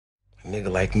nigga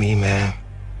like me, man,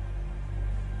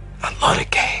 I love the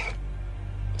game.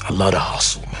 I love the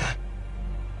hustle, man.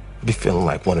 I be feeling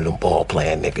like one of them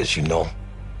ball-playing niggas, you know?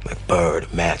 Like Bird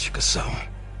or Magic or something.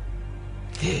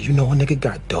 Yeah, you know, a nigga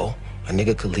got dough. A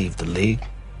nigga could leave the league.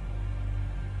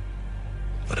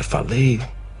 But if I leave,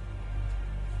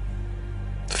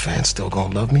 the fans still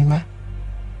gonna love me, man?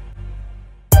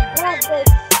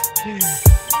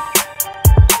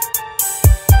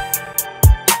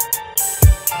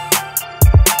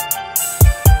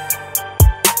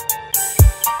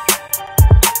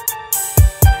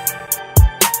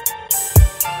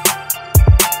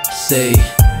 Say,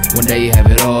 one day you have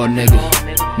it all, nigga.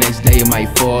 Next day you might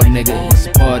fall, nigga. It's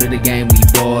a part of the game, we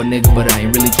ball, nigga. But I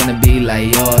ain't really tryna be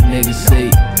like y'all niggas. Say,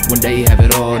 one day you have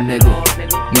it all,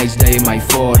 nigga. Next day you might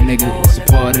fall, nigga. It's a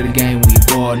part of the game, we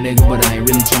ball, nigga. But I ain't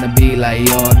really tryna be like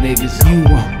y'all niggas. You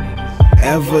won't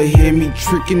ever hear me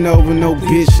tricking over no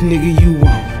bitch, nigga. You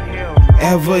won't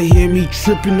ever hear me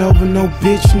tripping over no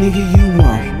bitch, nigga. You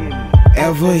won't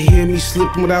ever hear me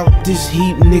slipping without this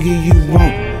heat, nigga. You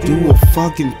won't do a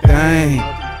fucking thing.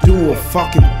 Do a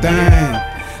fucking thing.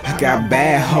 I got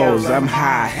bad hoes, I'm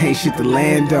high, ain't shit to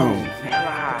land on.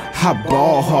 I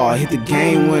ball hard, hit the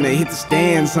game winner, hit the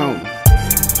stand zone.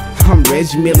 I'm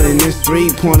Reggie Miller and this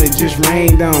three-pointer just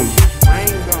rained on me.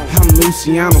 I'm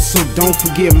Luciano, so don't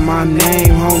forget my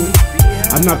name,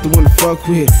 homie. I'm not the one to fuck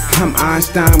with, I'm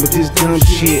Einstein with this dumb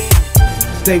shit.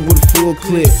 Stay with a full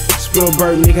clip.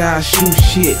 Spielberg nigga, I shoot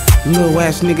shit. Little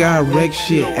ass nigga, I wreck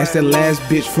shit. Ask that last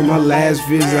bitch from my last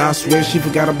visit. I swear she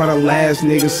forgot about her last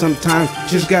nigga. Sometimes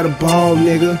just got a ball,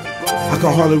 nigga. I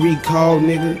can hardly recall,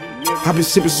 nigga. I been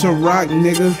sipping some rock,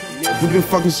 nigga. We been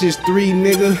fucking since 3,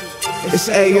 nigga. It's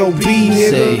AOB, nigga.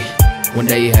 Say, one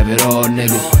day you have it all,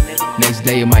 nigga. Next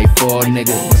day you might fall, nigga.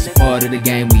 It's a part of the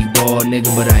game, we ball,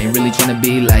 nigga. But I ain't really tryna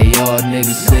be like y'all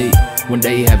niggas. Say, one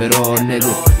day you have it all,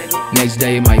 nigga. Next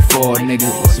day you might fall, nigga.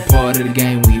 It's a part of the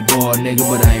game, we ball, nigga.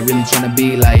 But I ain't really tryna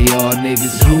be like y'all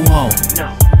niggas. You won't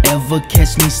ever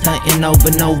catch me stunting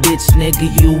over no bitch, nigga.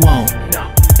 You won't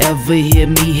ever hear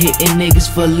me hitting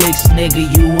niggas for licks, nigga.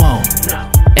 You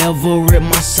won't ever rip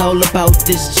my soul about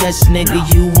this chest, nigga.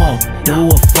 You won't do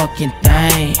a fucking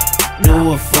thing.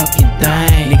 Do a fucking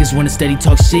thing. Niggas wanna steady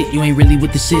talk shit, you ain't really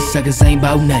with the shit. Suckers ain't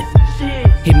bout nothing.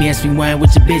 Hit me, ask me why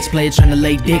with your bitch, player tryna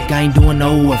lay dick, I ain't doing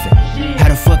no of it. How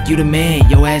the fuck you the man?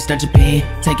 Your ass start Japan,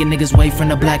 taking niggas away from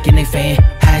the block and they fan.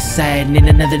 High side and then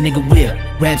another nigga whip.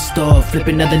 Rap star,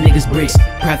 flipping other niggas bricks.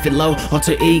 Profit low,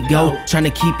 alter ego,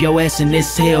 tryna keep your ass in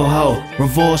this hellhole.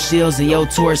 Revolve shields in your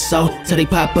torso, till they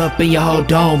pop up and your whole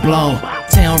dome blown.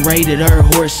 Town raided her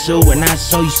horseshoe, and I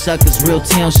show you suckers real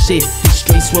town shit. These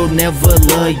streets will never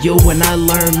love you, and I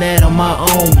learned that on my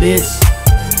own, bitch.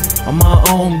 On my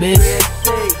own, bitch.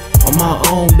 On my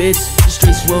own, bitch. The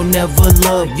streets will never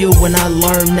love you, and I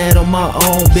learned that on my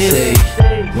own, bitch.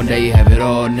 Say, one day you have it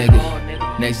all,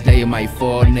 nigga. Next day you might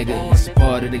fall, nigga. It's a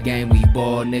part of the game, we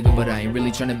ball, nigga. But I ain't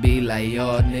really tryna be like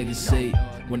y'all niggas. Say,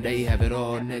 one day you have it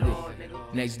all, nigga.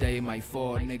 Next day you might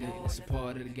fall, nigga. It's a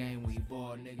part of the game, we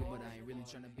ball, nigga. But I ain't really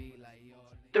tryna be like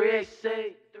y'all.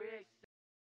 386.